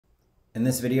In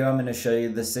this video, I'm going to show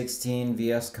you the 16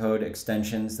 VS Code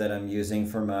extensions that I'm using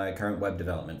for my current web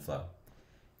development flow.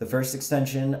 The first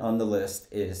extension on the list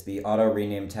is the auto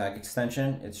rename tag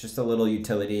extension. It's just a little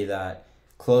utility that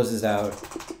closes out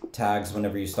tags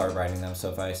whenever you start writing them.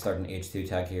 So if I start an H2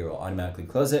 tag here, it will automatically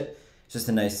close it. It's just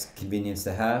a nice convenience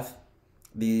to have.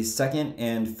 The second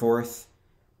and fourth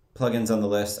plugins on the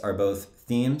list are both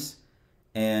themes.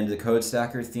 And the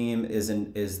CodeSTACKr theme is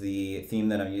the theme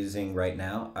that I'm using right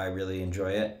now. I really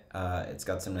enjoy it. It's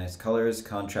got some nice colors,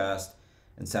 contrast,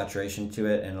 and saturation to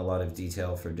it, and a lot of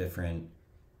detail for different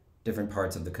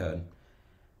parts of the code.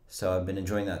 So I've been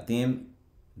enjoying that theme.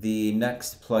 The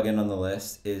next plugin on the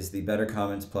list is the Better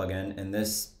Comments plugin, and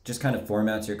this just kind of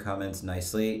formats your comments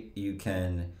nicely. You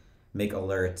can make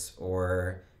alerts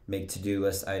or make to-do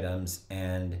list items,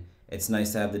 and it's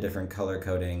nice to have the different color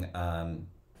coding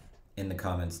in the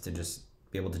comments to just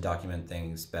be able to document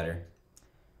things better.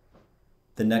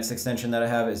 The next extension that I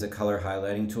have is a color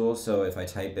highlighting tool. So if I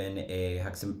type in a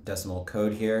hexadecimal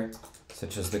code here,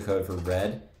 such as the code for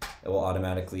red, it will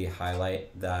automatically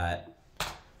highlight that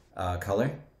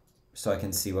color so I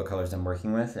can see what colors I'm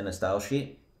working with in a style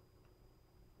sheet.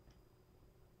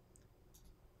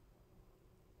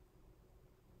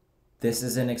 This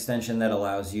is an extension that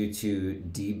allows you to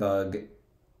debug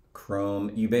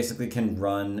Chrome. You basically can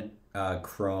run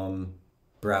Chrome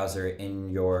browser in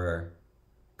your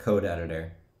code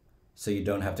editor, so you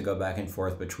don't have to go back and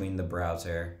forth between the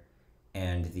browser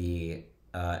and the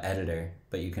editor,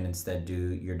 but you can instead do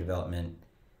your development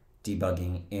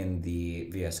debugging in the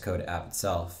VS Code app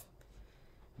itself.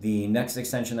 The next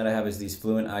extension that I have is these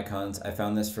Fluent Icons. I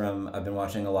found this I've been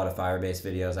watching a lot of Firebase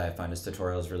videos. I find his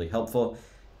tutorials really helpful,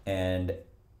 and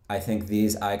I think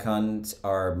these icons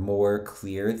are more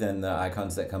clear than the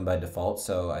icons that come by default,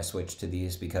 so I switched to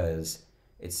these because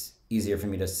it's easier for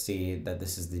me to see that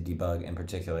this is the debug in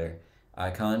particular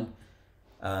icon.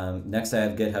 Next I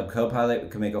have Github Copilot. We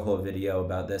could make a whole video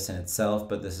about this in itself,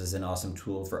 but this is an awesome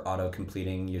tool for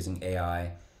auto-completing using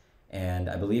AI. And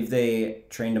I believe they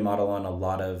trained a model on a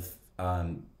lot of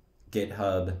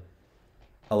GitHub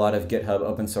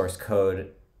open source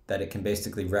code that it can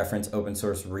basically reference open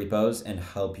source repos and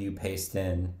help you paste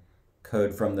in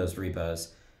code from those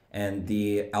repos. And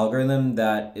the algorithm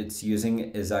that it's using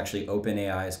is actually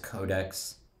OpenAI's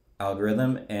Codex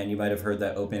algorithm. And you might have heard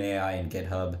that OpenAI and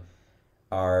GitHub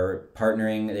are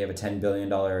partnering. They have a $10 billion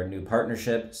new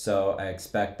partnership. So I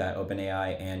expect that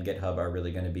OpenAI and GitHub are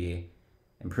really going to be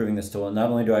improving this tool. And not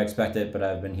only do I expect it, but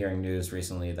I've been hearing news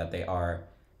recently that they are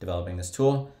developing this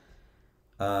tool.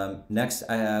 Next,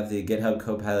 I have the GitHub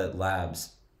Copilot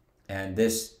Labs, and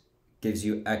this gives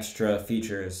you extra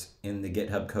features in the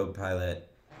GitHub Copilot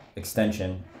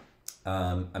extension.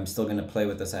 I'm still going to play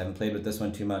with this. I haven't played with this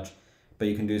one too much, but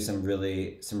you can do some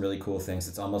really cool things.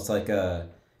 It's almost like a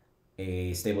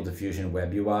Stable Diffusion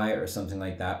web UI or something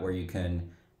like that, where you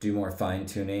can do more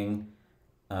fine-tuning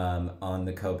on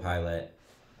the Copilot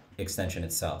extension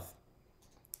itself.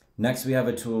 Next, we have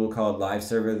a tool called Live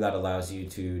Server that allows you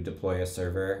to deploy a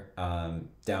server.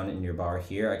 Down in your bar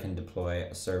here, I can deploy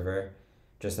a server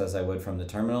just as I would from the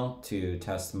terminal to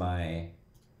test my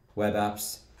web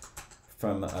apps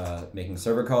from making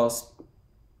server calls.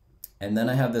 And then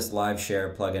I have this Live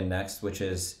Share plugin next, which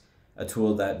is a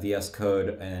tool that VS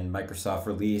Code and Microsoft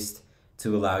released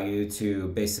to allow you to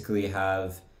basically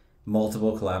have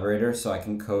multiple collaborators. So I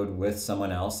can code with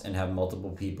someone else and have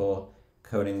multiple people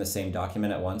coding the same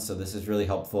document at once. So this is really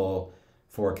helpful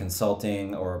for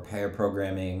consulting or pair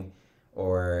programming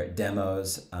or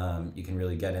demos. You can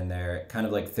really get in there, kind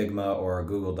of like Figma or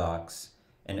Google Docs,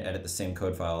 and edit the same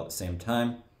code file at the same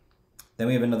time. Then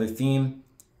we have another theme.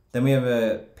 Then we have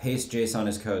a paste JSON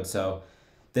as code. So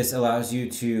this allows you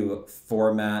to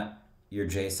format your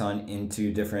JSON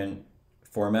into different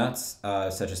formats,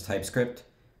 such as TypeScript.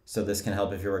 So this can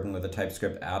help if you're working with a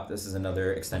TypeScript app. This is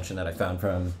another extension that I found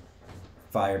from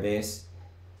Firebase.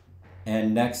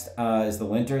 And next is the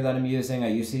linter that I'm using. I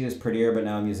used to use Prettier, but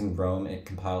now I'm using Rome. It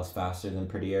compiles faster than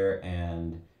Prettier,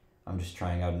 and I'm just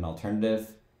trying out an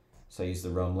alternative. So I use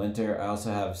the Rome linter. I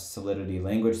also have Solidity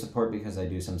language support because I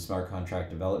do some smart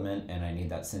contract development, and I need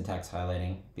that syntax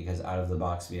highlighting because out of the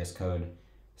box VS Code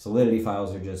Solidity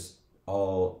files are just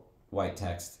all white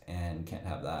text and can't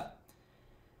have that.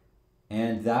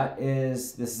 And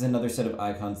this is another set of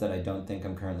icons that I don't think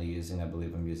I'm currently using. I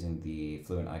believe I'm using the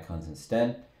Fluent Icons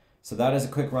instead. So that is a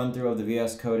quick run through of the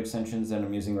VS Code extensions that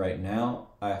I'm using right now.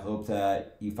 I hope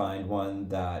that you find one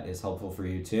that is helpful for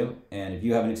you too. And if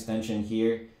you have an extension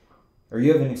here, or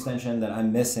you have an extension that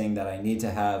I'm missing that I need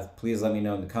to have, please let me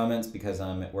know in the comments because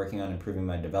I'm working on improving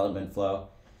my development flow.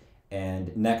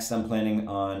 And next I'm planning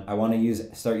on, I want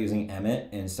to start using Emmet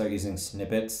and start using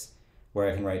snippets where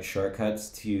I can write shortcuts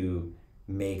to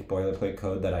make boilerplate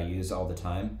code that I use all the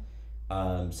time.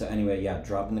 So anyway, yeah,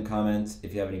 drop in the comments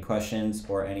if you have any questions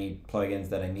or any plugins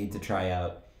that I need to try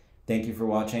out. Thank you for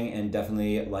watching, and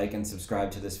definitely like and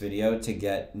subscribe to this video to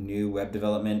get new web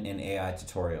development and AI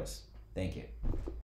tutorials. Thank you.